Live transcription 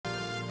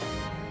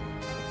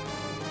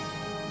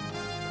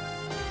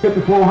At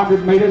the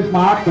 400 metres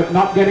mark, but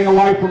not getting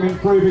away from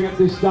improving at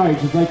this stage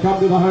as they come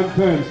to the home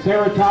turn.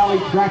 Seratali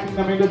tracking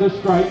them into the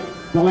straight.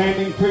 The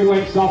landing 2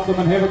 lengths off them,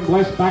 and Heaven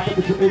Blessed back at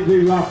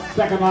into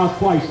second last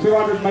place.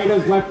 200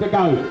 metres left to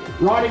go.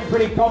 Riding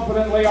pretty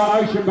confidently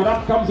on Ocean, but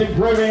up comes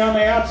Improving on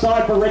the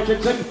outside for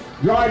Richardson.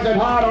 Drives it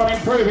hard on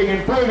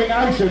Improving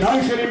Ocean.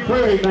 Ocean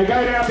improving. They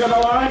go down to the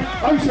line.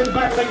 Ocean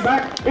battling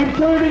back.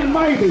 Improving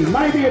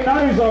maybe a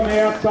nose on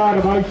the outside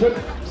of Ocean.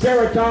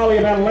 Seratali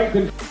about a length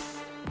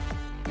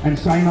and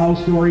Same Old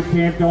Story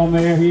camped on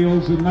their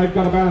heels, and they've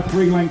got about a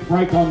 3-length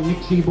break on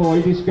Nixie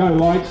Boy, Disco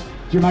Lights,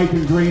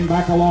 Jamaican Dream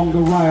back along the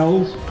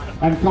rails,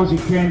 and Cosy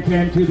Can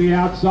to the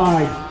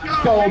outside.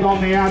 Scold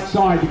on the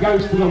outside,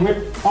 goes to the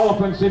whip.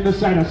 Elephants in the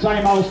centre.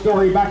 Same Old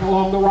Story back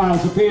along the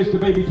rails. Appears to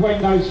be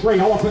between those three.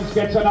 Elephants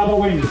gets another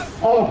wind.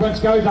 Elephants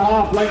goes a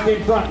half length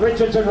in front.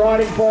 Richardson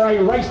riding for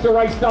a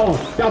race-to-race double.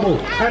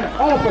 And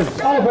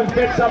Elephants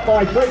gets up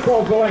by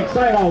 3/4 the length.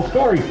 Same Old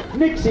Story.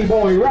 Nixie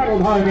Boy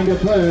rattled home into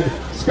third.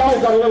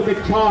 Skull got a little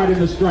bit tired in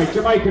the straight.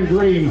 Jamaican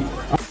Dream.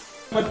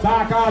 With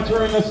Dark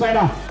Archer in the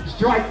centre.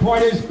 Strike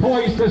Point is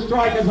poised to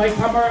strike as they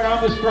come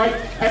around the straight,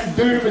 and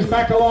Doom is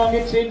back along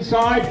its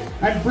inside,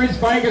 and Bris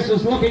Vegas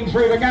is looking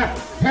through the gap.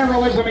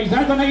 Heroism, he's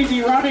had an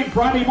easy run in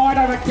front, he might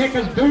have a kick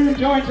as Doom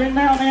joins in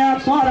now on the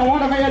outside. I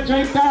want to be a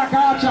Jeep. Dark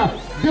Archer.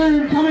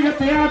 Doom coming at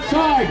the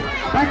outside.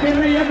 Back in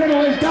the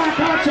middle is Dark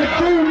Archer.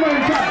 Doom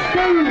moves up.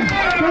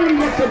 Doom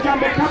gets a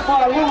jump and cut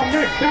by a long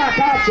neck. Dark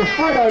Archer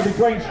photo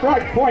between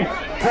Strike Point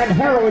and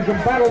Heroism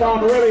battled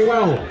on really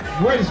well.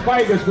 Bris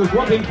Vegas was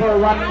looking for a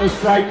run in the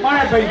straight. May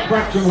have been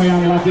fractionally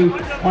unlucky.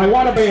 I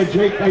want to be a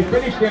Jeep. They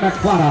finished in a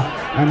clutter,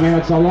 and then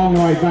it's a long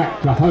way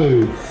back to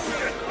Hogue.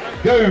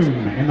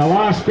 Doom in the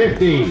last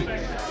 50.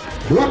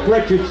 Brooke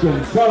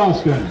Richardson, Todd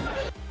Austin.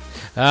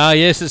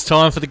 Yes, it's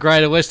time for the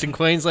Greater Western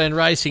Queensland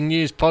Racing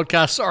News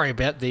podcast. Sorry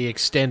about the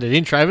extended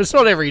intro, but it's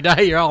not every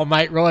day your old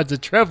mate rides a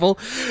travel.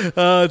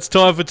 It's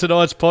time for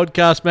tonight's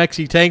podcast.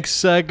 Maxi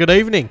Tanks, good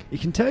evening. You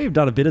can tell you've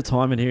done a bit of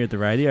time in here at the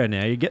radio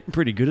now. You're getting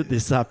pretty good at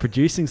this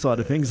producing side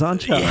of things,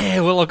 aren't you?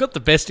 Yeah, well, I've got the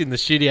best in the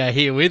studio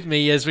here with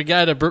me as we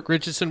go to Brooke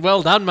Richardson.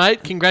 Well done,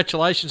 mate.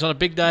 Congratulations on a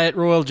big day at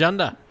Royal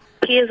Junda.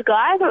 Cheers,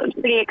 guys. It was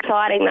pretty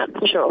exciting, that's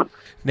for sure.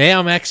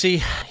 Now,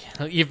 Maxi,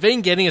 you've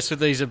been getting us with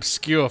these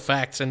obscure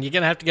facts, and you're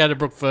going to have to go to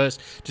Brooke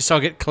first just so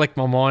I collect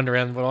my mind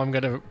around what I'm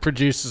going to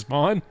produce as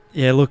mine.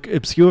 Yeah, look,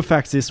 obscure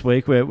facts this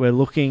week. We're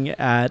looking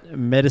at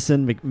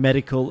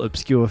medical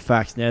obscure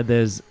facts. Now,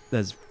 there's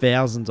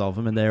thousands of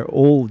them, and they're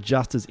all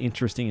just as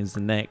interesting as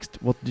the next.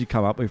 What did you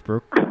come up with,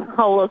 Brooke?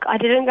 Oh, look, I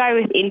didn't go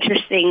with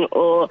interesting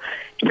or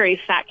true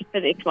fact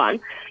for this one,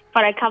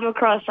 but I come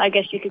across, I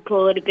guess you could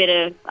call it a bit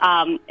of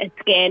a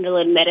scandal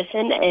in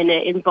medicine, and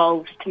it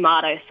involves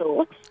tomato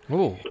sauce.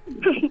 Ooh.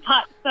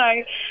 But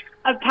so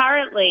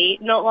apparently,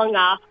 not long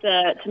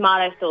after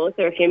tomato sauce,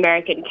 or if you're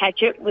American,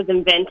 ketchup, was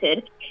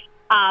invented,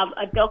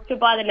 a doctor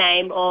by the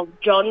name of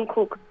John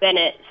Cook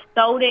Bennett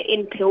sold it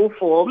in pill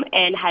form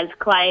and has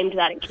claimed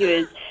that it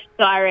cures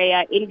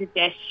diarrhea,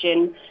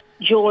 indigestion,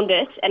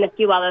 jaundice, and a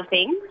few other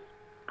things.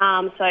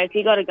 So if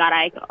you got a gut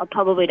ache, I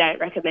probably don't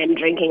recommend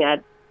drinking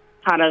a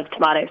ton of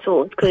tomato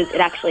sauce because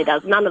it actually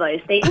does none of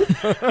those things.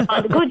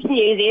 The good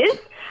news is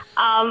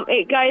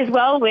it goes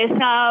well with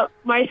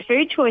most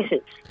food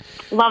choices.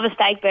 Love a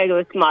steak burger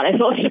with tomato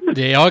sauce.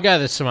 Yeah, I go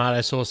the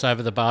tomato sauce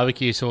over the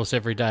barbecue sauce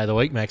every day of the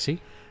week, Maxi.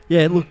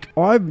 Yeah, look,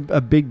 I'm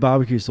a big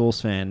barbecue sauce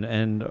fan,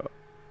 and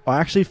I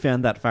actually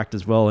found that fact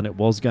as well, and it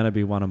was going to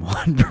be one of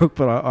mine, Brooke,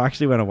 but I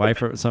actually went away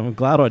for it, so I'm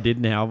glad I did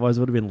now. Otherwise,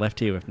 I would have been left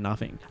here with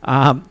nothing.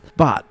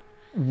 But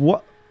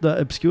what the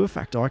obscure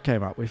fact I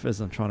came up with, as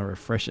I'm trying to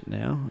refresh it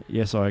now,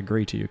 yes, I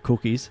agree to you,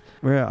 cookies.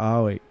 Where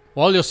are we?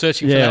 While you're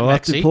searching for that, I'll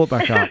have to pull it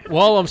back up.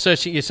 While you're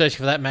searching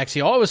for that,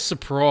 Maxi, I was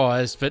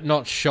surprised but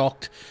not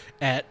shocked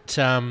at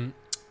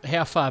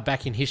how far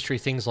back in history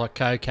things like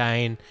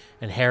cocaine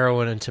and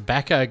heroin and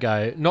tobacco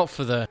go. Not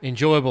for the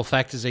enjoyable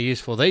factors they're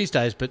used for these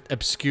days, but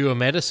obscure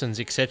medicines,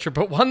 etc.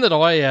 But one that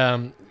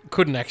I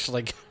couldn't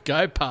actually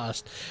go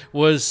past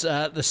was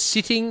the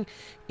sitting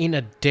in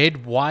a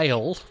dead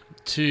whale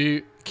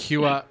to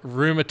cure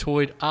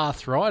rheumatoid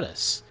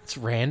arthritis. It's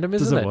random,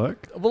 isn't it? Does it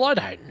work? Well, I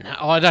don't know.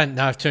 I don't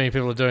know if too many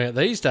people are doing it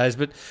these days,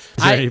 but...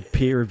 Is there any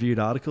peer-reviewed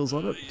articles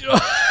on it?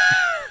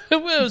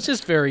 Well, it's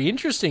just very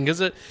interesting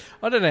because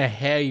I don't know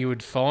how you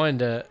would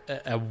find a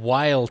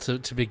whale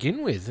to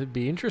begin with. It'd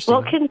be interesting.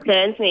 What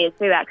concerns me is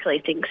who actually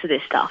thinks of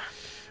this stuff.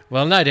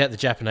 Well, no doubt the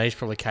Japanese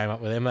probably came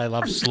up with them. They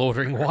love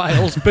slaughtering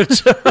whales, but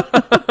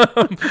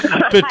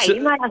hey,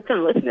 you might have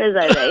some listeners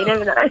over there. You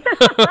never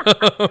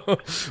know.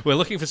 We're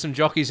looking for some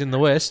jockeys in the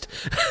West.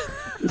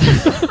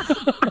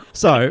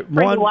 So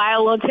Bring a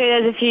whale or two.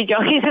 There's a few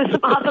jockeys and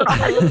some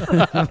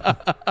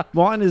other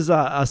mine is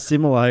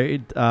similar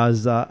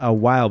as a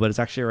whale, but it's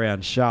actually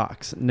around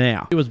sharks.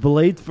 Now, it was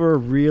believed for a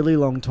really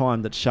long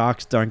time that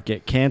sharks don't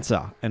get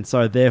cancer, and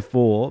so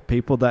therefore,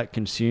 people that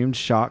consumed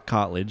shark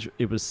cartilage,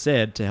 it was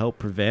said to help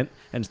prevent prevent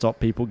and stop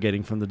people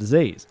getting from the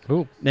disease.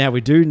 Ooh. Now,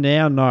 we do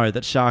now know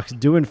that sharks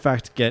do in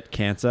fact get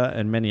cancer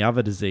and many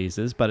other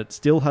diseases, but it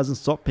still hasn't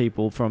stopped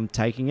people from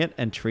taking it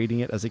and treating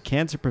it as a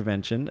cancer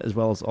prevention, as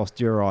well as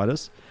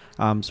osteoarthritis,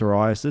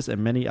 psoriasis,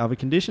 and many other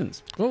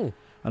conditions. Ooh.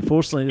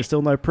 Unfortunately, there's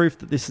still no proof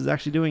that this is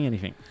actually doing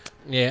anything.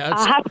 Yeah,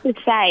 I have to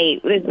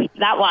say, with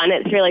that one,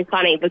 it's really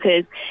funny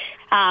because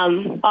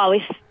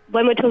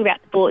when we're talking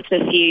about sports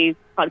a few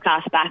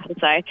podcasts back or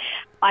so,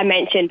 I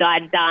mentioned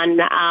I'd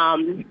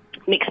done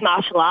mixed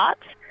martial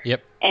arts.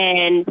 Yep.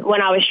 And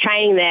when I was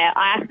training there,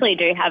 I actually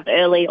do have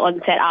early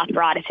onset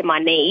arthritis in my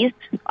knees.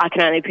 I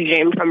can only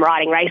presume from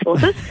riding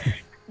racehorses.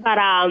 But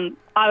I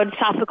would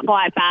suffer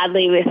quite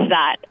badly with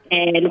that.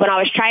 And when I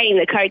was training,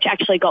 the coach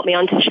actually got me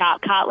onto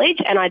shark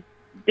cartilage, and I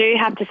do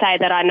have to say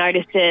that I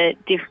noticed a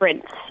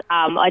difference.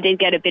 I did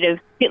get a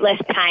bit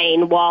less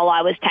pain while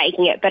I was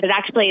taking it, but it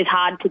actually is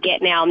hard to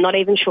get now. I'm not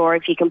even sure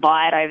if you can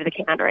buy it over the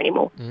counter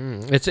anymore.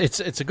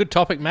 It's a good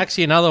topic,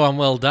 Maxie. Another one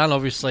well done.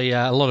 Obviously,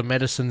 a lot of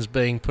medicines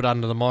being put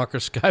under the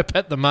microscope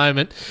at the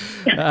moment.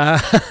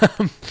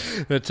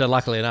 But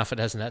luckily enough, it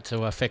hasn't had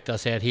to affect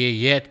us out here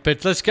yet.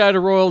 But let's go to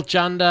Royal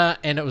Junda,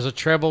 and it was a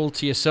treble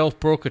to yourself,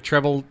 Brooke, a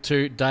treble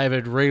to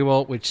David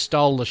Rewalt, which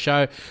stole the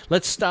show.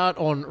 Let's start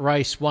on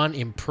race 1,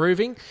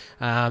 Improving.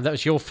 That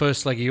was your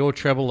first leg of your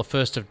treble, the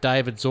first of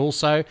David's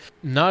also.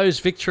 Nose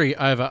victory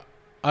over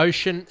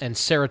Ocean, and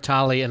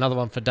Seratali, another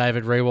one for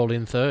David Rewalt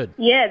in third.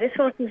 Yeah, this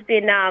horse has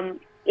been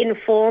in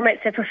form.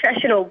 It's a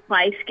professional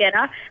place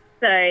getter.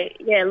 So,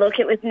 yeah, look,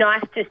 it was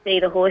nice to see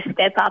the horse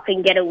step up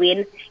and get a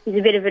win. He's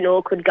a bit of an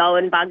awkward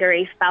going bugger.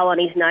 He fell on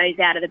his nose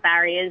out of the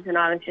barriers, and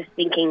I was just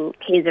thinking,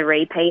 here's a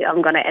repeat.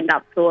 I'm going to end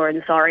up sore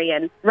and sorry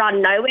and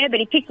run nowhere. But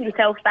he picked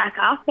himself back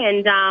up,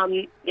 and,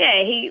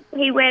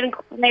 he went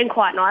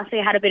quite nicely.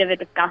 I had a bit of a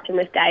discussion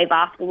with Dave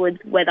afterwards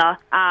whether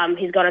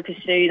he's going to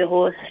pursue the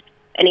horse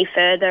any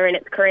further in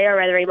its career, or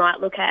whether he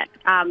might look at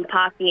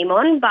passing him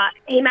on. But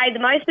he made the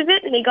most of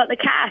it and he got the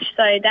cash.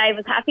 So Dave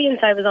was happy and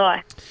so was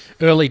I.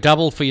 Early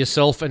double for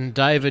yourself, and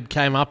David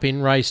came up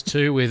in race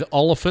 2 with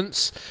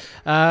Oliphants.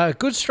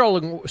 Good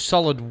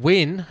solid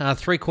win,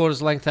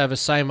 3/4 length over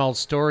Same Old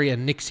Story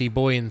and Nixie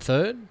Boy in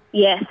third.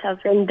 Yes,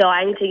 I've been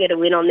dying to get a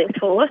win on this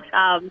horse.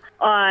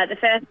 The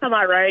first time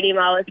I rode him,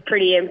 I was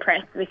pretty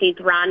impressed with his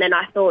run, and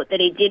I thought that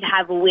he did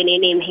have a win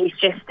in him. He's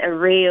just a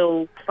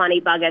real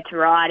funny bugger to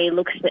ride. He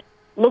looks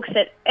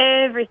at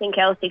everything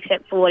else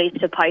except for what he's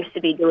supposed to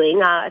be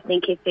doing. I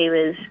think if he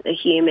was a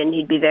human,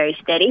 he'd be very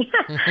steady.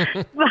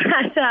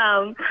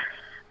 But,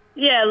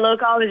 yeah,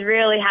 look, I was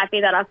really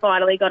happy that I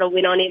finally got a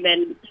win on him,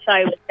 and so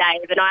was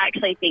Dave. And I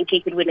actually think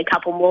he could win a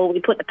couple more. We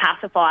put the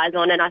pacifiers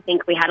on, and I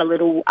think we had a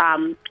little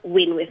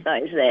win with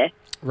those there.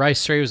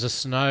 Race 3 was a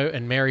Snow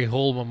and Mary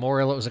Hall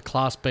Memorial. It was a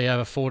Class B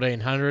over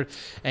 1400.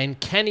 And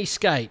Can He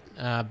Skate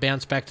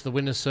bounced back to the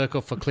winner's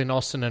circle for Clint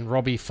Austin and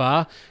Robbie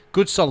Farr.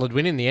 Good solid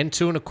win in the end.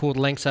 2 1/4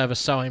 lengths over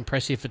So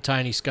Impressive for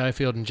Tony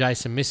Schofield and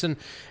Jason Misson.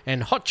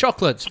 And Hot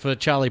Chocolates for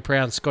Charlie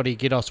Proud. Scotty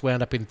Giddos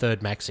wound up in third,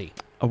 Maxi.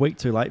 A week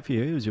too late for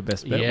you. It was your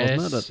best bet,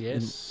 wasn't it?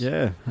 Yes.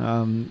 Yeah.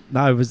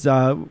 No, it was...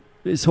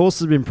 His horse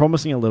has been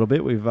promising a little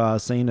bit. We've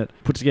seen it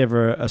put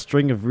together a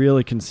string of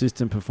really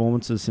consistent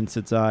performances since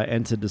it's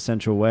entered the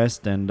Central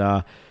West, and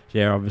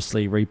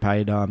obviously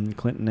repaid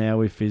Clinton now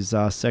with his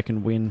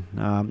second win,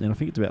 and I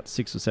think it's about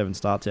 6 or 7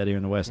 starts out here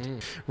in the West.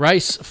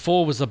 Race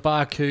 4 was the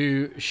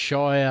Barcoo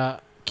Shire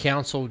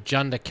Council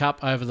Junda Cup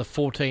over the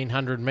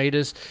 1400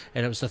 metres,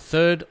 and it was the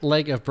third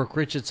leg of Brooke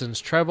Richardson's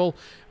treble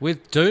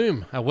with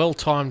Doom, a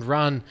well-timed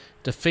run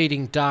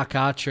defeating Dark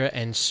Archer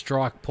and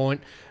Strike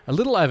Point. A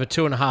little over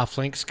 2.5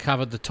 lengths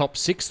covered the top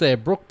 6 there,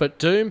 Brooke, but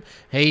Doom,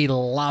 he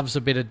loves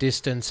a bit of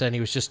distance and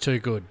he was just too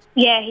good.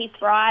 Yeah, he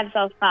thrives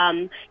off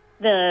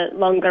the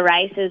longer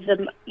races.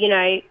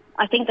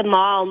 I think the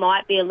mile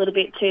might be a little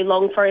bit too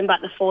long for him,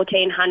 but the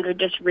 1400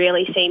 just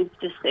really seems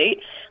to suit.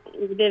 It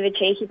was a bit of a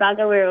cheeky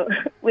bugger.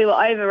 We were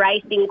over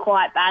racing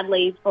quite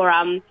badly for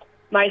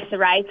most of the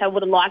race. I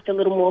would have liked a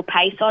little more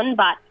pace on,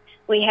 but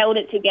we held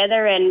it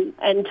together and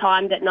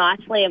timed it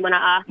nicely. And when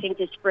I asked him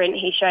to sprint,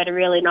 he showed a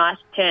really nice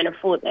turn of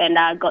foot and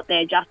got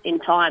there just in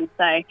time.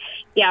 So,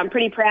 yeah, I'm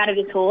pretty proud of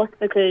his horse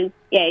because,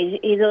 yeah,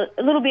 he's a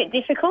little bit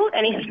difficult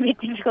and he's a bit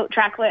difficult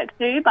track work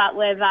too, but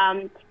we've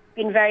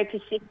been very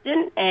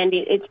persistent and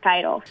it's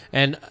paid off.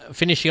 And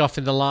finishing off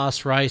in the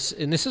last race,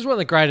 and this is one of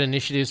the great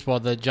initiatives by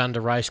the Junda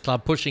Race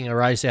Club, pushing a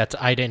race out to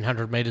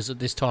 1,800 metres at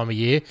this time of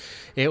year.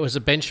 It was a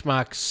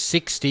benchmark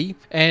 60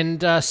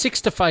 and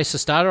 6 to face the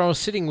starter. I was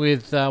sitting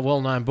with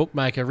well-known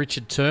bookmaker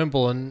Richard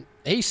Turnbull, and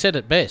he said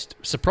it best.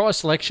 Surprise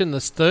selection,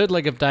 this third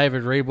leg of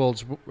David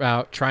Rewalt's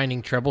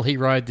training treble. He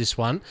rode this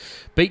one.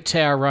 Beat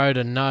Tower Road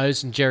and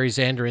Nose and Jerry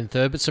Zander in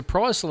third. But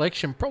surprise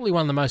selection, probably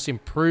one of the most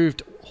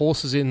improved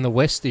horses in the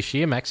West this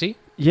year, Maxie.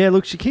 Yeah,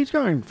 look, she keeps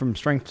going from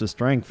strength to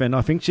strength. And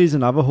I think she's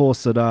another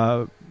horse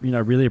that,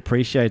 really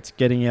appreciates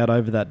getting out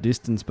over that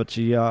distance. But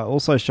she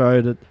also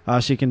showed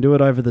that she can do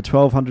it over the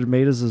 1,200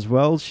 metres as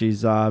well.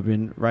 She's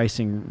been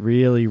racing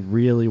really,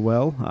 really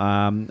well.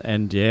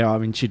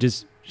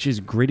 She's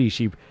gritty.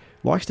 She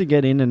likes to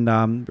get in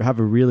and have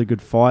a really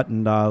good fight,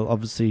 and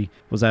obviously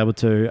was able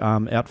to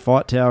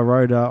outfight Tower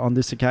Road on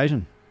this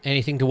occasion.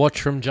 Anything to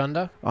watch from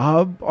Junda?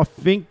 I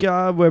think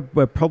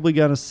we're probably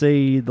going to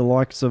see the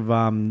likes of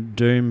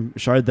Doom.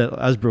 Showed that,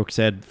 as Brooke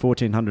said,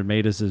 1,400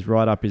 metres is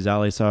right up his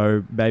alley,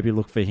 so maybe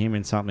look for him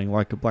in something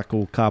like a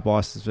Blackall Cup,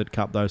 Icersford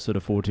Cup, those sort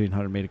of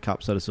 1,400 metre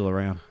cups that are still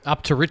around.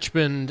 Up to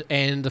Richmond,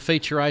 and the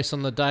feature race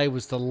on the day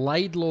was the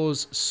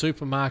Laidlaw's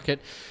Supermarket.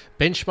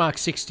 Benchmark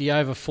 60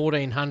 over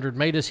 1,400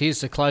 metres.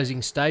 Here's the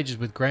closing stages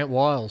with Grant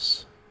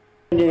Wiles.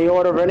 In the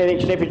order of anything,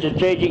 Snippy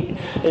Strategic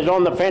is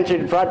on the fence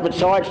in front, but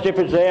Side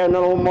Stipper's there, and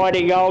an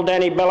Almighty Gold,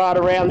 Danny Ballard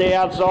around the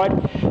outside.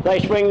 They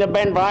swing the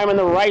bend for home, and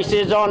the race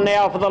is on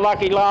now for the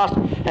lucky last.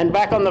 And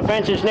back on the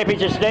fence is Snippy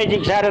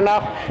Strategic's had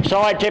enough.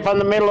 Side Tip on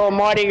the middle,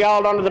 Almighty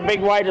Gold onto the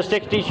big weight of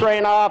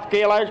 63.5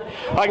 kilos.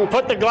 I can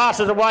put the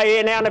glasses away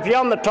here now, and if you're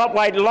on the top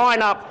weight,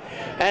 line up.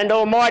 And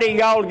Almighty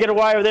Gold get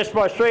away with this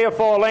by 3 or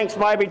 4 lengths,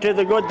 maybe to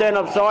the good then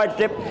of Side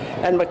Tip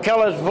and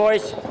McKellar's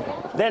Voice.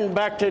 Then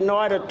back to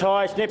Night of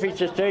Tie, Snippy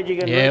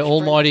Strategic. Yeah,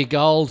 Almighty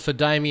Gold for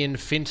Damien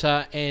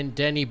Finter and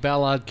Danny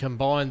Ballard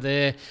combined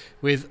there,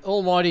 with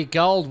Almighty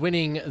Gold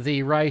winning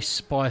the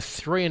race by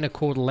 3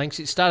 1/4 lengths.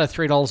 It started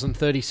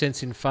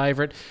 $3.30 in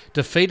favourite.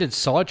 Defeated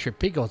Side Trip.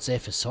 Big odds there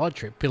for Side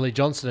Trip. Billy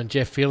Johnson and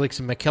Jeff Felix,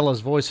 and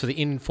McKellar's Voice for the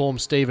informed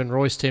Stephen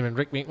Royce team, and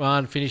Rick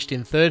McMahon finished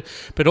in third.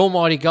 But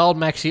Almighty Gold,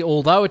 Maxi,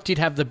 although it did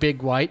have the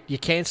big weight, you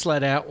cancel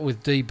it out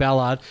with D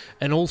Ballard.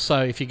 And also,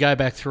 if you go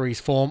back through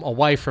his form,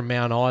 away from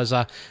Mount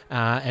Isa,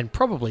 and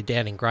probably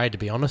down in grade, to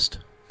be honest.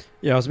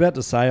 Yeah, I was about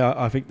to say,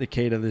 I think the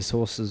key to this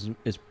horse is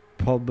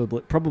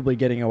probably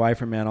getting away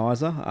from Mount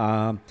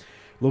Isa.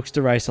 Looks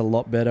to race a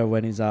lot better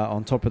when he's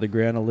on top of the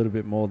ground, a little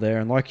bit more there.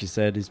 And like you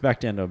said, he's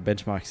back down to a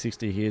benchmark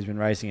 60 here. He's been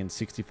racing in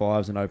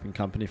 65s and open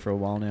company for a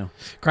while now.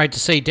 Great to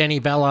see Danny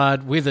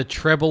Ballard with a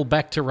treble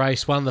back to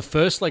race one. The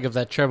first leg of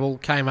that treble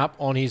came up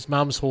on his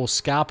mum's horse,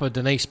 Scarpa,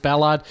 Denise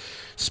Ballard.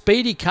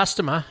 Speedy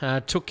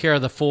Customer took care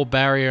of the 4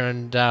 barrier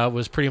and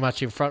was pretty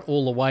much in front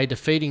all the way,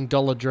 defeating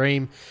Dollar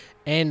Dream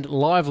and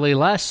Lively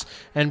Lass.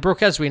 And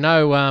Brooke, as we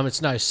know,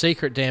 it's no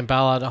secret Dan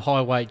Ballard, a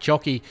high-weight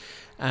jockey,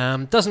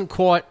 doesn't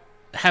quite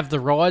have the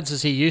rides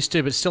as he used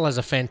to, but still has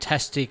a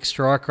fantastic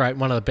strike rate,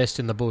 one of the best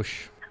in the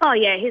bush. Oh,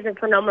 yeah, he's a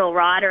phenomenal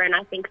rider, and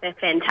I think they're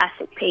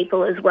fantastic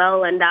people as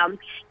well. And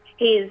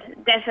he's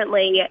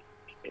definitely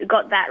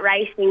got that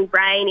racing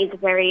brain. He's a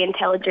very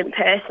intelligent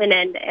person,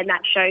 and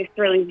that shows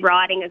through his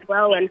riding as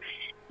well. And,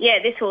 yeah,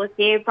 this horse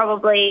here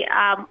probably,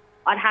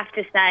 I'd have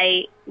to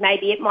say,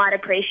 maybe it might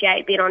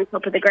appreciate being on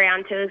top of the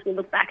ground too. As we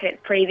look back at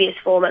its previous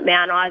form at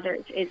Mount Isa,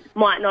 it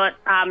might not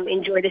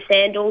enjoy the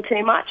sand all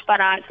too much, but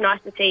it's nice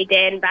to see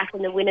Dan back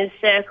in the winner's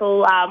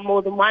circle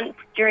more than once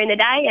during the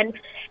day, and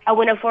a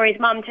winner for his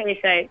mum too.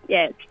 So,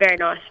 yeah, it's very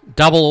nice.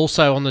 Double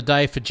also on the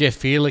day for Jeff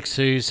Felix,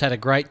 who's had a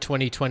great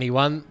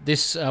 2021.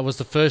 This was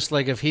the first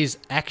leg of his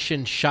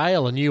Action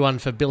Shale, a new one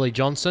for Billy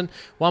Johnson.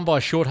 Won by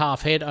a short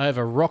half head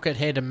over Rocket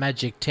Head and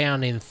Magic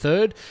Town in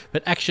third.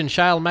 But Action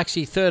Shale,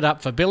 Maxi, third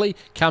up for Billy,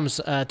 comes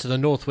to the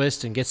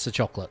northwest and gets the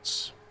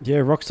chocolates. Yeah,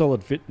 rock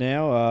solid fit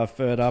now.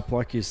 Third up,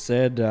 like you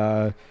said.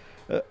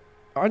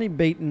 Only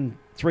beaten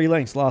 3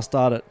 lengths last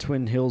start at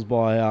Twin Hills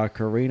by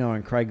Carino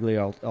and Craigley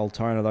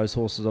Altona. Those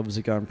horses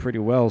obviously going pretty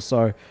well.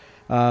 So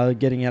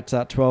getting out to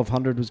that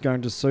 1,200 was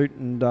going to suit,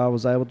 and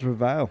was able to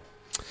prevail.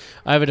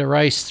 Over to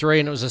race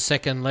 3, and it was a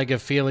second leg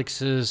of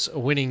Felix's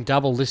winning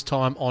double, this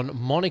time on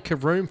Monica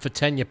Room for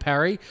Tanya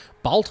Parry.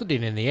 Bolted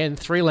in the end,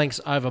 3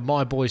 lengths over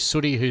My Boy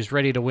Sooty, who's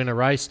ready to win a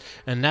race,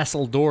 and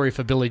Nassel Dory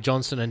for Billy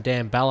Johnson and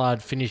Dan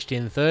Ballard finished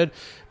in third.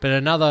 But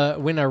another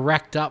winner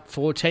racked up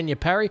for Tanya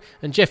Parry,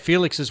 and Jeff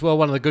Felix as well,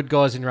 one of the good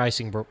guys in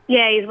racing, Brooke.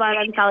 Yeah, he's one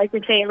of those colours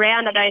to see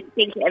around. I don't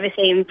think you ever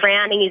see him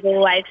frowning. He's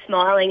always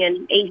smiling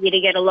and easy to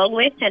get along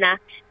with, and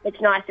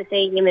it's nice to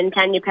see him and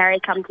Tanya Parry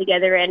come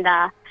together and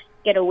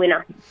get a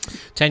winner.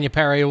 Tanya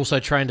Parry also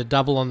trained a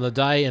double on the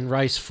day in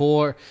race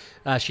 4.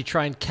 She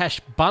trained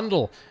Cash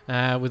Bundle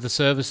with the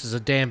services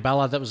of Dan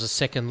Ballard. That was the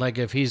second leg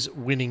of his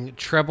winning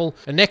treble.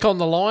 A neck on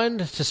the line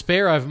to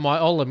spare over My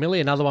Ola Millie,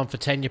 another one for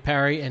Tanya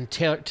Parry and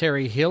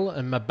Terry Hill,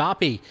 and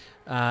Mabapi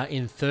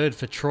in third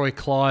for Troy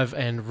Clive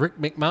and Rick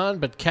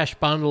McMahon. But Cash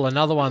Bundle,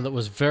 another one that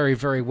was very,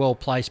 very well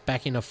placed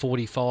back in a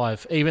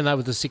 45, even though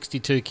with the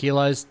 62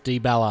 kilos, D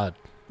Ballard.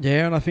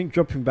 Yeah, and I think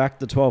dropping back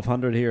the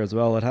 1,200 here as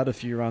well. It had a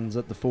few runs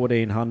at the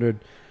 1,400.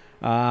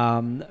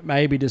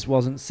 Maybe just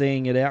wasn't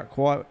seeing it out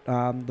quite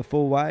the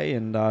full way.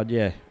 And,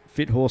 yeah,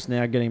 fit horse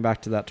now getting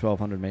back to that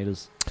 1,200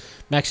 metres.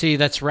 Maxie,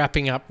 that's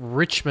wrapping up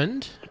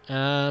Richmond.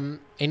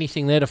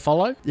 Anything there to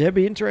follow? Yeah, it'd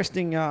be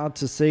interesting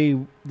to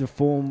see the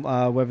form,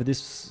 whether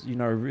this,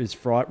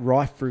 is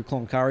rife through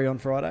Cloncurry on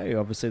Friday.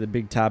 Obviously, the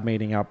big tab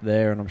meeting up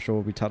there, and I'm sure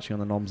we'll be touching on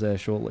the noms there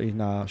shortly in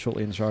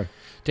the show.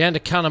 Down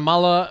to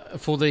Cunnamulla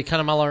for the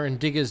Cunnamulla and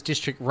Diggers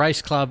District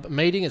Race Club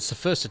meeting. It's the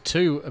first of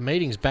 2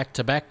 meetings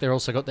back-to-back. They've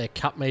also got their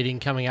cup meeting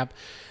coming up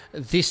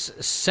this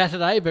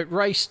Saturday. But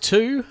race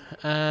 2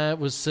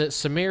 was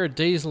Samira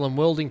Diesel and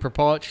Welding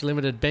Proprietary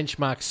Limited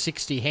Benchmark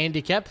 60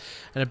 handicap.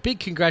 And a big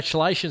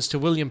congratulations to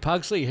William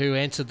Pugsley, who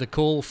answered the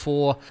call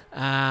for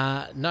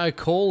no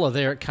caller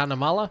there at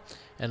Cunnamulla.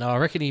 And I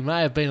reckon he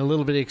may have been a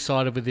little bit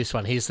excited with this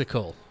one. Here's the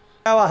call.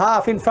 Hour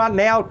half in front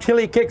now.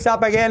 Tilly kicks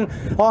up again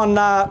on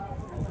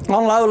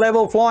low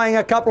level, flying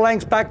a couple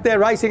lengths back there,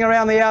 racing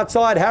around the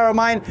outside.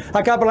 Harrowmain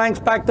a couple lengths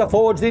back to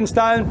Fords in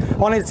Stone.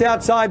 On its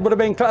outside would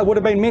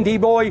have been Minty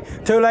Boy,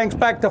 2 lengths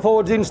back to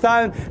Fords in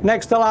Stone.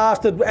 Next to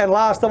last, and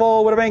last of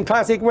all would have been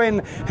Classic Win.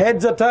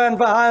 Heads a turn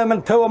for home,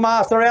 and Tour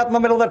Master out in the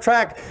middle of the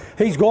track.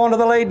 He's gone to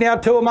the lead now.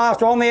 Tour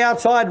Master on the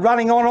outside,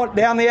 running on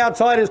down the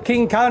outside is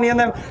King Coney and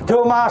them.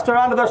 Tour Master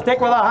under the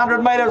stick with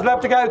 100 metres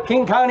left to go.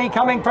 King Coney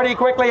coming pretty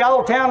quickly.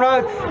 Old Town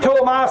Road.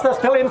 Tour Master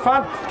still in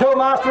front. Tour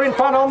Master in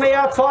front on the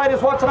outside is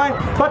what's the name?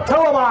 But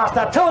Tour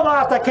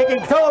Master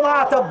kicking. Tour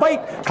Master beat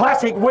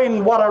Classic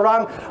Win. What a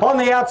run on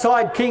the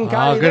outside. King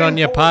Coney. Oh, good on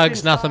you,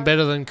 Pugs. Nothing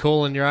better than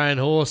calling your own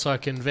horse. I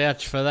can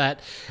vouch for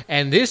that.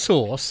 And this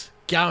horse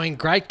going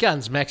great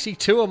guns, Maxie.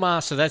 Tour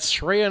Master, that's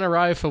 3 in a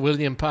row for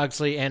William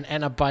Pugsley and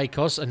Anna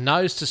Bakos. A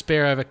nose to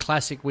spare over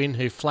Classic Win,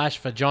 who flashed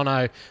for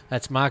Jono.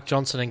 That's Mark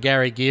Johnson and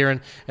Gary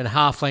Gearon. And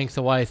half length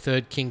away,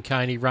 third, King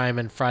Coney,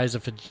 Raymond Fraser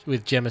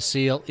with Gemma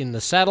Seal in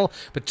the saddle.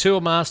 But Tour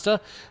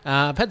Master,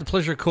 I've had the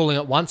pleasure of calling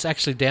it once,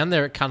 actually down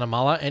there at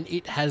Cunnamulla, and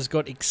it has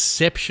got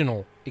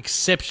exceptional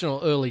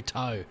early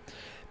toe.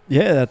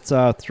 Yeah, that's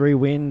 3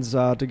 wins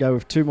to go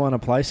with 2 minor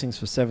placings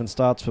for 7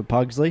 starts for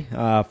Pugsley,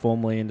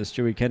 formerly in the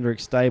Stewie Kendrick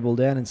stable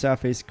down in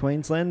southeast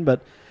Queensland. But,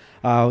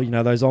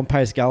 those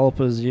on-pace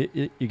gallopers,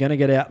 you're going to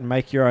get out and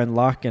make your own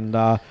luck. And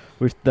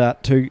with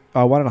that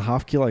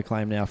 1.5 kilo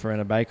claim now for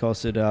Anna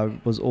Bakos,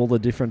 it was all the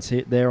difference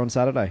hit there on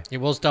Saturday. It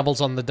was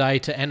doubles on the day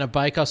to Anna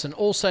Bakos and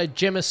also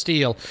Gemma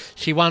Steele.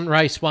 She won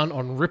race 1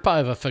 on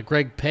Ripover for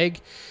Greg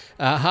Pegg.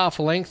 Half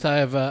a length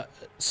over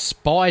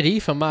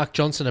Spidey for Mark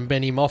Johnson and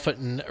Benny Moffat,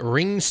 and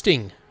Ring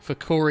Sting for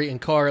Corey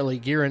and Kyra Lee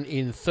Gearon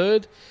in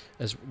third,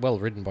 as well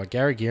ridden by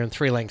Gary Gearon,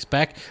 3 lengths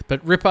back.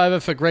 But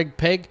Ripover for Greg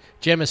Pegg.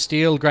 Gemma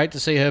Steele, great to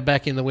see her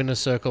back in the winner's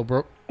circle,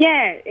 Brooke.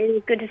 Yeah, it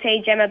was good to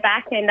see Gemma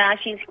back, and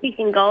she's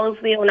kicking goals.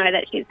 We all know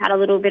that she's had a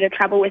little bit of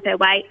trouble with her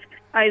weight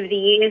over the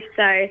years,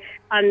 so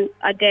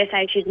I dare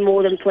say she's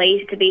more than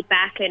pleased to be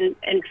back and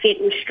fit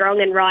and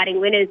strong and riding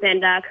winners.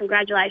 And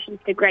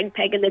congratulations to Greg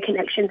Pegg and the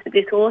connections with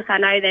this horse. I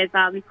know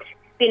they've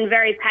been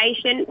very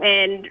patient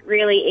and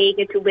really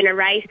eager to win a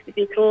race with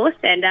this horse,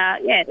 and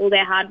all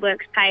their hard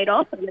work's paid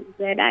off, and it was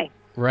their day.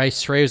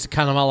 Race 3 was the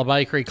Cunnamulla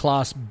Bakery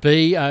Class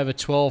B over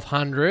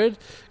 1,200.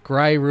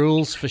 Grey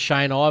Rules for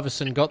Shane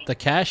Iverson got the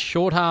cash.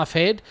 Short half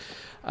head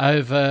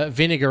over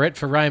Vinaigrette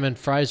for Raymond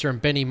Fraser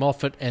and Benny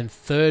Moffat, and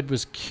third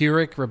was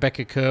Curic,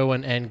 Rebecca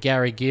Kerwin and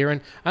Gary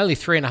Gearon. Only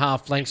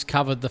 3.5 lengths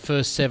covered the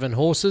first 7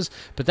 horses,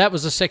 but that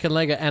was the second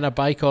leg of Anna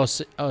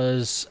Bakos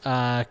as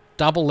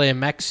double there,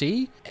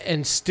 Maxi,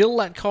 and still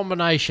that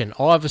combination,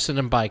 Iverson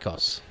and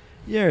Bakos.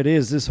 Yeah, it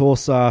is. This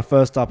horse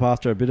first up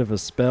after a bit of a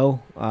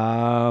spell.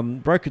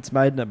 Broke its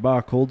maiden at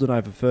Barcaldine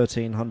over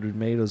 1,300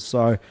 metres,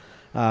 so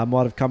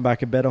might have come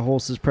back a better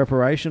horse's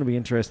preparation. It'll be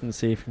interesting to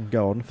see if it can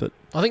go on foot.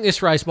 I think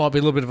this race might be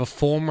a little bit of a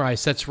form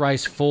race. That's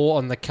race 4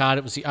 on the card.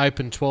 It was the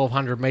open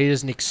 1,200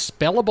 metres, and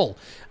Expellable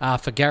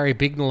for Gary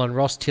Bignell and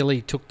Ross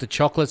Tilley took the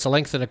chocolates. A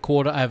length and a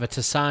quarter over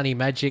Tassani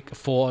Magic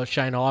for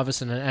Shane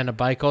Iverson and Anna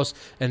Bakos,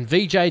 and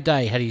VJ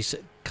Day had his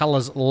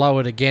colours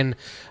lowered again.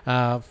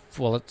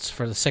 It's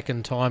for the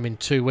second time in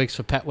 2 weeks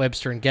for Pat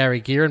Webster and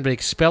Gary Gearon, but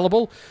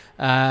Expellable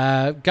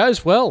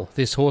goes well,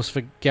 this horse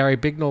for Gary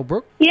Bignell,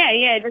 Brooke.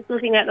 Yeah, just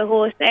looking at the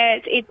horse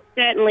there, it's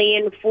certainly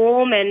in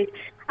form, and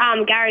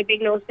Gary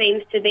Bignell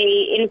seems to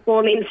be in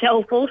form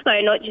himself also,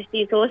 not just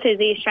his horses.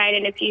 He's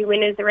traded a few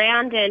winners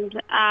around,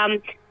 and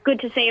good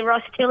to see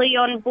Ross Tilley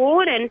on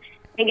board and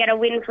get a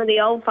win for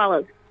the old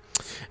fellas.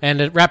 And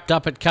it wrapped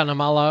up at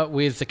Cunnamulla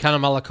with the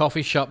Cunnamulla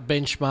Coffee Shop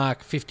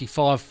benchmark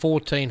 55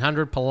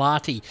 1,400.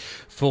 Pilati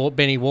for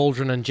Benny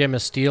Waldron and Gemma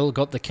Steele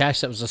got the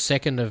cash. That was the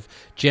second of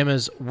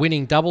Gemma's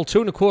winning double.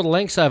 2 1/4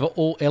 lengths over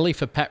All Ellie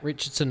for Pat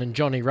Richardson and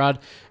Johnny Rudd,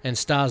 and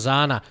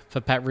Starzana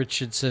for Pat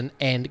Richardson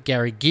and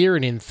Gary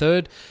Gearon in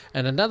third.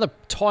 And another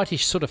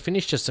tightish sort of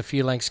finish, just a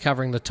few lengths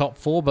covering the top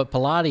 4, but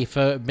Pilati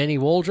for Benny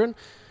Waldron,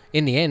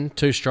 in the end,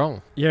 too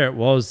strong. Yeah, it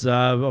was.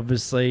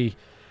 Obviously,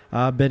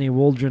 Benny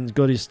Waldron's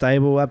got his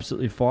stable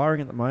absolutely firing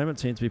at the moment.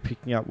 Seems to be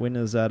picking up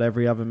winners at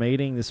every other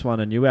meeting. This one,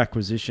 a new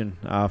acquisition,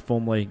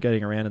 formerly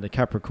getting around in the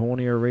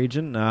Capricornia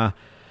region.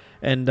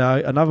 And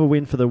another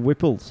win for the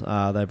Whipples.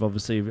 They've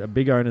obviously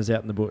big owners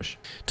out in the bush.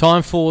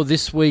 Time for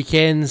this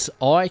weekend's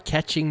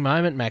eye-catching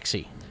moment,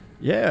 Maxi.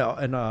 Yeah,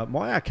 and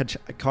my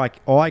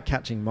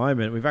eye-catching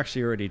moment, we've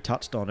actually already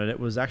touched on it. It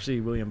was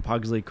actually William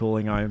Pugsley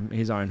calling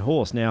his own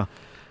horse. Now,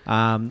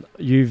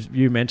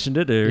 you mentioned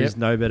it. There is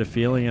no better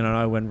feeling, and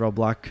I know when Rob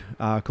Luck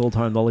called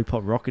home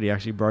Lollipop Rocket, he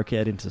actually broke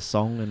out into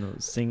song and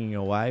was singing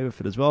away with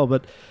it as well.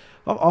 But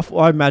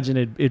I imagine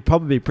it'd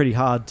probably be pretty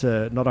hard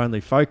to not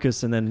only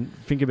focus and then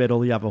think about all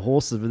the other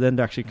horses, but then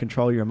to actually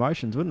control your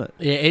emotions, wouldn't it?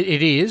 Yeah,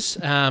 it is,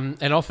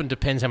 and often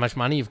depends how much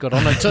money you've got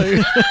on it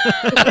too.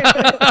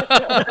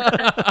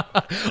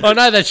 I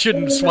know that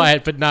shouldn't sway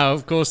it, but no,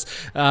 of course,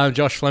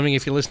 Josh Fleming,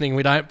 if you're listening,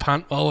 we don't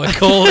punt while we're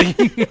calling.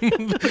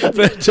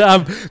 But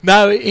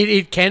no,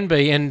 it can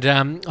be, and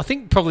I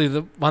think probably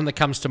the one that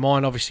comes to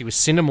mind, obviously, was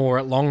Cinnamore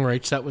at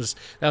Longreach. That was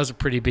a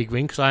pretty big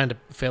win because I owned a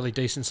fairly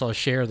decent sized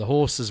share of the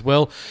horse as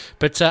well.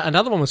 But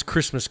another one was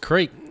Christmas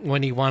Creek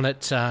when he won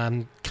at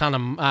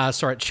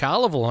at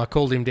Charleville. I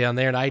called him down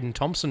there, and Aidan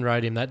Thompson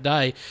rode him that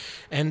day.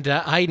 And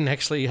Aidan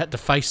actually had to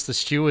face the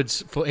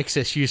stewards for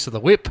excess use of the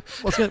whip.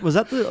 Was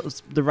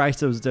that the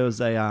race? There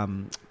was a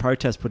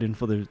protest put in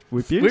for the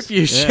whip use? Whip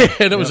use, yeah.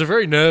 And it was a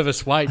very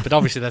nervous wait, but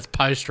obviously that's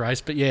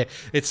post-race. But yeah,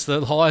 it's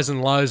the highs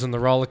and lows and the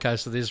roller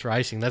coaster of this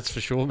racing, that's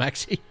for sure,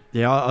 Maxie.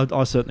 Yeah,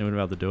 I certainly wouldn't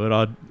be able to do it.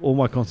 All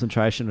my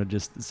concentration would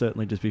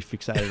certainly be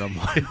fixated on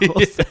my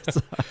horse. Yeah.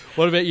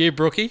 What about you,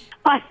 Brookie?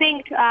 I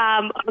think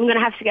I'm going to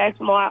have to go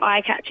for my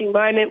eye-catching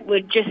moment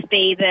would just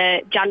be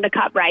the Junder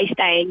Cup race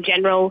day in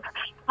general.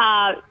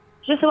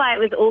 Just the way it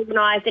was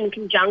organised in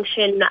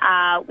conjunction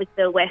with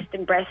the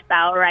Western Breast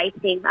Barrel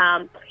racing.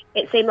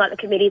 It seemed like the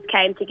committees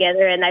came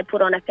together and they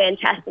put on a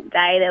fantastic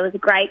day. There was a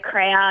great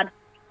crowd.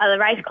 The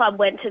race club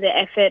went to the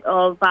effort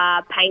of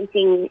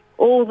painting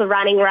all the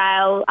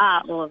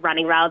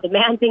the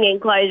mounting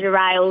enclosure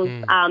rails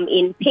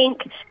in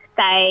pink.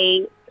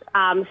 They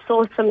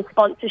saw some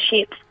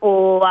sponsorships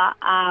for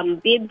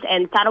bibs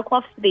and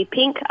saddlecloths to be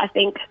pink.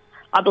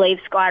 I believe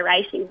Sky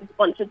Racing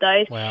sponsored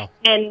those. Wow.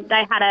 And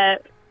they had a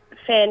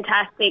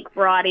fantastic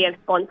variety of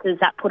sponsors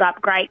that put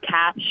up great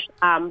cash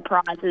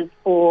prizes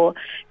for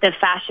the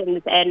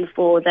fashions and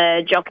for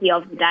the jockey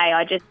of the day.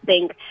 I just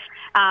think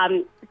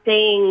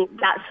seeing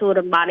that sort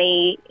of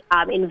money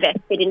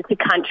invested into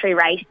country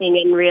racing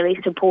and really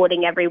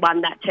supporting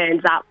everyone that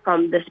turns up,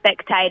 from the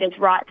spectators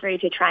right through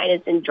to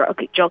trainers and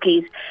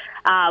jockeys,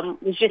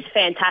 was just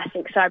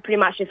fantastic. So I pretty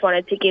much just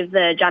wanted to give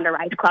the Junder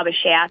Race Club a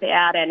shout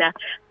out and a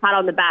pat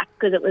on the back,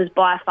 because it was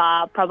by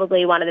far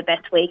probably one of the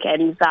best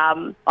weekends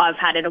I've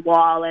had in a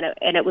while,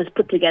 and it was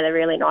put together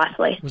really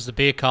nicely. Was the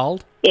beer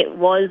cold? It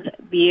was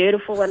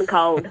beautiful and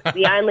cold.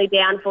 The only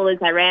downfall is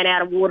they ran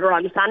out of water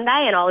on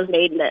Sunday and I was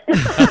needing it.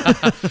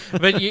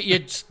 But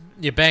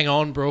you bang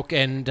on, Brooke,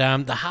 and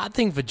the hard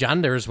thing for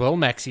Junder as well,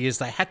 Maxie, is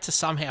they had to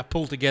somehow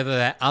pull together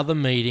that other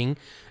meeting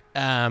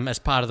as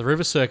part of the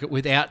River Circuit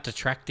without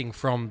detracting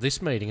from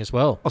this meeting as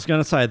well. I was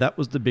going to say that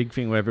was the big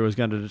thing, where it was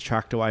going to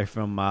detract away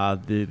from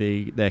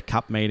their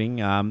cup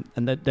meeting, and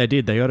they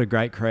did. They got a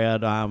great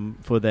crowd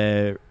for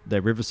their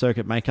River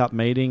Circuit make-up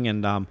meeting,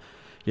 and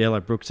yeah,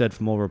 like Brooke said,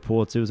 from all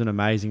reports, it was an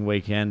amazing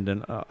weekend,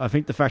 and I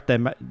think the fact they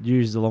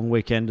used the long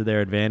weekend to their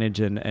advantage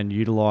and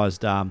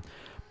utilised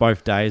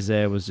both days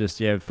there was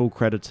just, full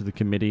credit to the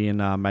committee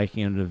and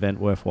making an event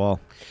worthwhile.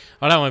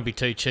 I don't want to be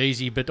too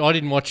cheesy, but I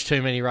didn't watch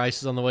too many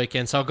races on the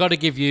weekend, so I've got to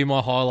give you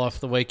my highlight for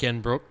the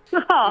weekend, Brooke.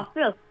 Oh,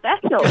 feels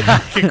special.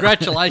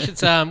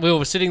 Congratulations. We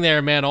were sitting there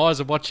in Mount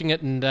Isa watching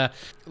it, and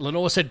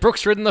Lenore said,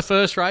 Brooke's ridden the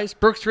first race,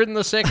 Brooke's ridden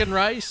the second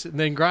race, and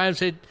then Graham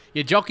said,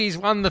 your jockeys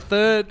won the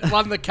third,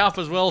 won the cup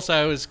as well,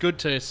 so it was good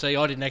to see.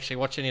 I didn't actually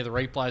watch any of the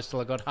replays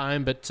till I got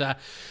home, but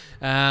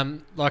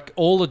like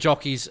all the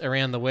jockeys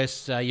around the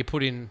West, you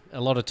put in a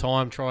lot of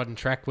time, tried and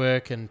track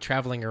work and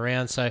travelling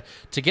around, so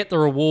to get the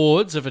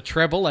rewards of a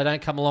treble, they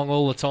don't come along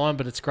all the time,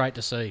 but it's great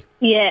to see.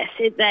 Yes,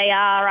 they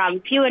are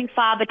few and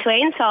far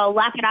between, so I'll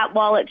lap it up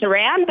while it's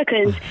around,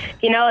 because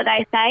you know what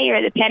they say, you're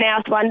at the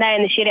penthouse one day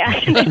and the shit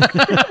house.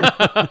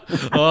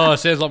 Oh, it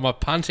sounds like my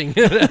punting.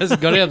 It hasn't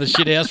got out of the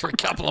shit house for a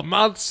couple of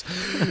months.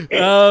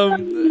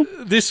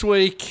 This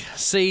week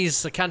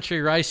sees the country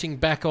racing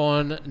back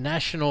on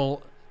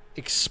national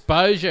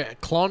exposure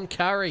at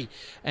Cloncurry,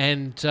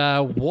 and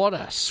what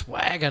a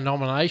swag of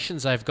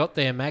nominations they've got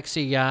there,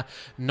 Maxie.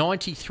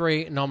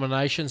 93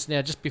 nominations.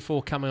 Now, just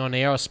before coming on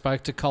air, I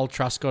spoke to Cole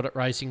Truscott at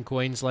Racing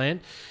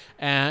Queensland.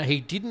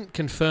 He didn't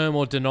confirm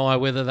or deny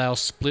whether they'll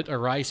split a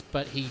race,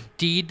 but he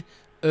did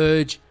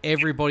urge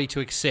everybody to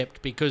accept,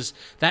 because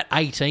that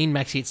 18,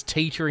 Maxie, it's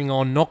teetering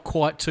on, not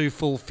quite two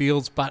full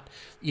fields, but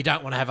you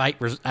don't want to have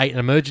eight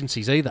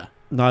emergencies either.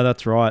 No,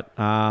 that's right.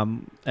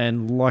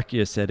 And like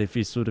you said, if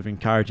he's sort of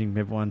encouraging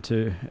everyone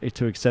to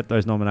accept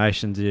those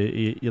nominations,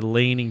 you're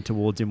leaning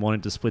towards him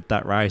wanting to split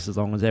that race, as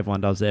long as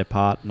everyone does their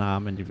part,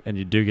 and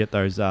you do get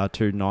those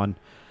two nine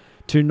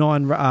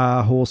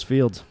horse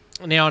fields.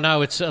 Now, I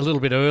know it's a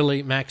little bit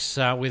early, Max,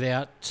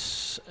 without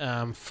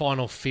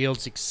final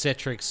fields,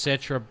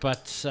 etc.,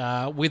 but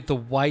with the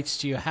weights,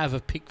 do you have a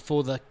pick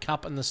for the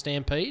Cup and the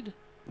Stampede?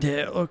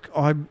 Yeah, look,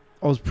 I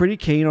was pretty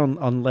keen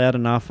on Loud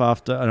Enough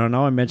after, and I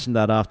know I mentioned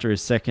that after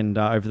his second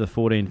over the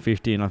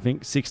 1450, and I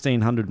think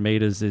 1600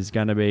 metres is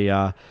going to be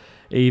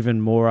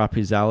even more up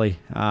his alley.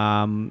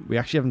 We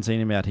actually haven't seen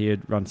him out here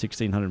run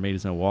 1600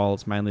 metres in a while.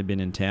 It's mainly been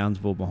in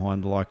Townsville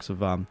behind the likes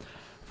of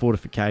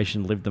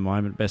Fortification, Live the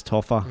Moment, Best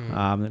Offer.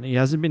 And he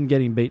hasn't been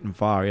getting beaten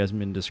far. He hasn't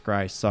been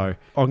disgraced. So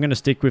I'm going to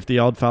stick with the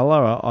odd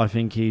fella. I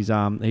think he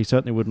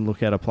certainly wouldn't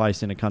look out of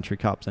place in a Country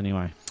Cups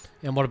anyway.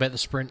 And what about the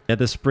sprint? Yeah,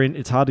 the sprint,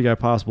 it's hard to go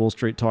past Wall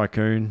Street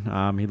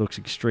Tycoon. He looks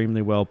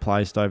extremely well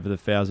placed over the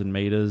 1,000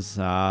 metres.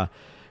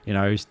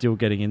 He's still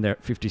getting in there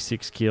at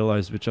 56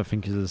 kilos, which I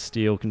think is a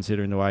steal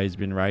considering the way he's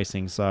been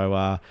racing.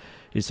 So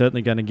he's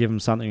certainly going to give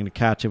him something to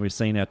catch, and we've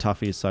seen how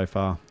tough he is so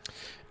far.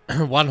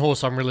 One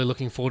horse I'm really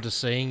looking forward to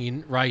seeing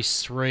in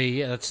race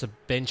 3, that's the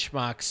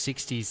Benchmark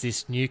 60s.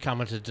 This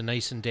newcomer to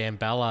Denise and Dan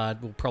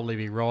Ballard will probably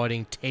be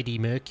riding Teddy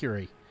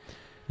Mercury.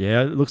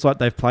 Yeah, it looks like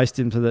they've placed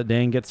him so that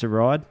Dan gets a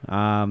ride.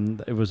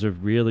 It was a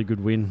really good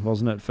win,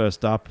 wasn't it?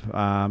 First up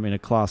in a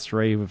Class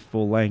 3 with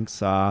full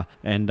lengths. I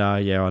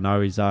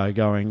know he's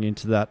going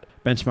into that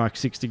Benchmark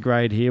 60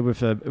 grade here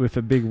with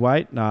a big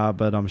weight,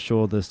 but I'm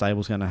sure the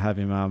stable's going to have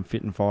him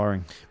fit and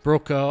firing.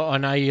 Brooke, I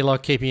know you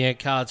like keeping your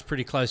cards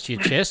pretty close to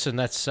your chest, and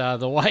that's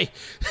the way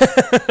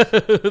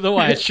the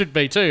way it should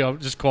be too,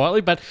 just quietly.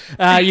 But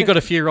you've got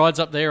a few rides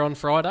up there on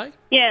Friday?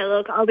 Yeah,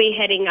 look, I'll be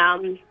heading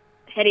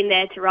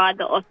there to ride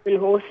the Austin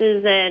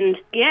horses, and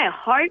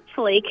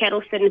hopefully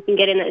Kettleston can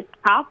get in the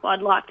cup.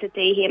 I'd like to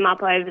see him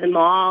up over the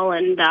mile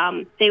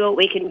and see what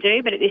we can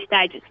do, but at this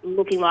stage it's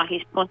looking like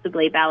he's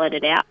possibly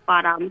balloted out.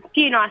 But a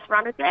few nice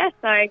runners there,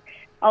 so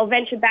I'll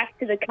venture back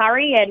to the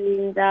Curry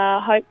and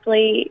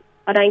hopefully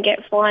I don't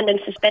get fined and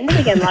suspended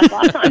again like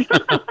last time.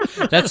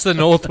 That's the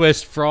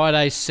Northwest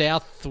Friday,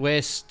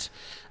 Southwest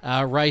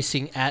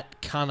racing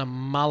at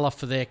Cunnamulla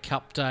for their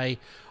Cup Day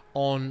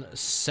on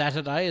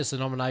Saturday as the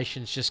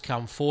nominations just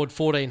come forward.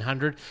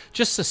 1,400,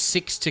 just the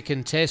 6 to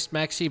contest,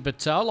 Maxi,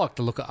 but I like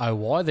to look at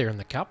OY there in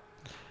the Cup.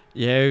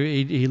 Yeah,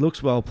 he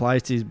looks well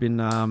placed. He's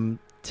been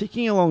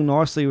ticking along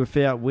nicely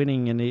without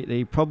winning, and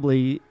he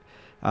probably...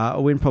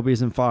 a win probably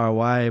isn't far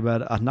away,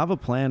 but another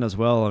plan as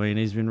well. I mean,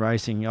 he's been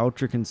racing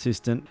ultra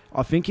consistent.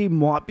 I think he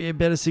might be a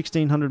better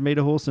 1,600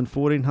 metre horse than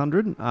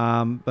 1,400,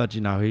 but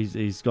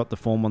he's got the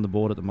form on the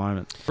board at the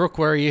moment. Brooke,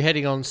 where are you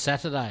heading on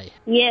Saturday?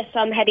 Yes,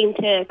 I'm heading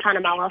to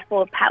Cunnamulla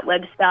for Pat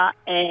Webster,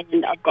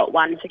 and I've got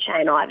one for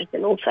Shane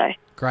Iverson also.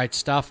 Great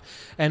stuff.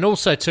 And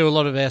also, too, a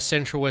lot of our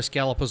Central West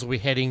gallopers will be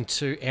heading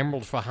to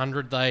Emerald for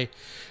 100. They're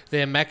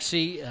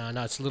Maxi. I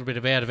know it's a little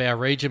bit out of our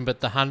region, but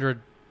the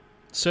 100,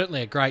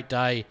 certainly a great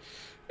day.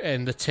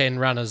 And the 10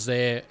 runners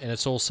there, and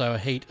it's also a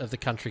heat of the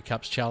Country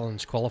Cups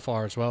Challenge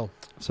qualifier as well.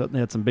 Certainly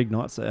had some big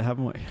nights there,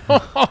 haven't we?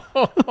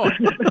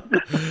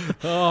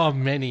 Oh,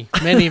 many.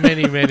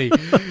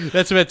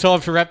 That's about time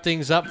to wrap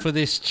things up for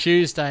this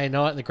Tuesday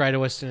night in the Greater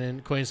Western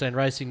and Queensland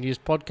Racing News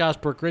podcast.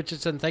 Brooke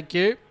Richardson, thank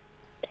you.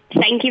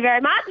 Thank you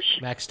very much.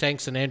 Max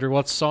Tanks and Andrew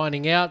Watts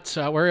signing out.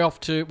 We're off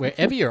to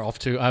wherever you're off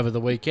to over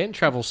the weekend.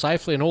 Travel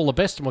safely and all the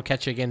best, and we'll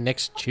catch you again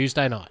next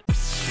Tuesday night.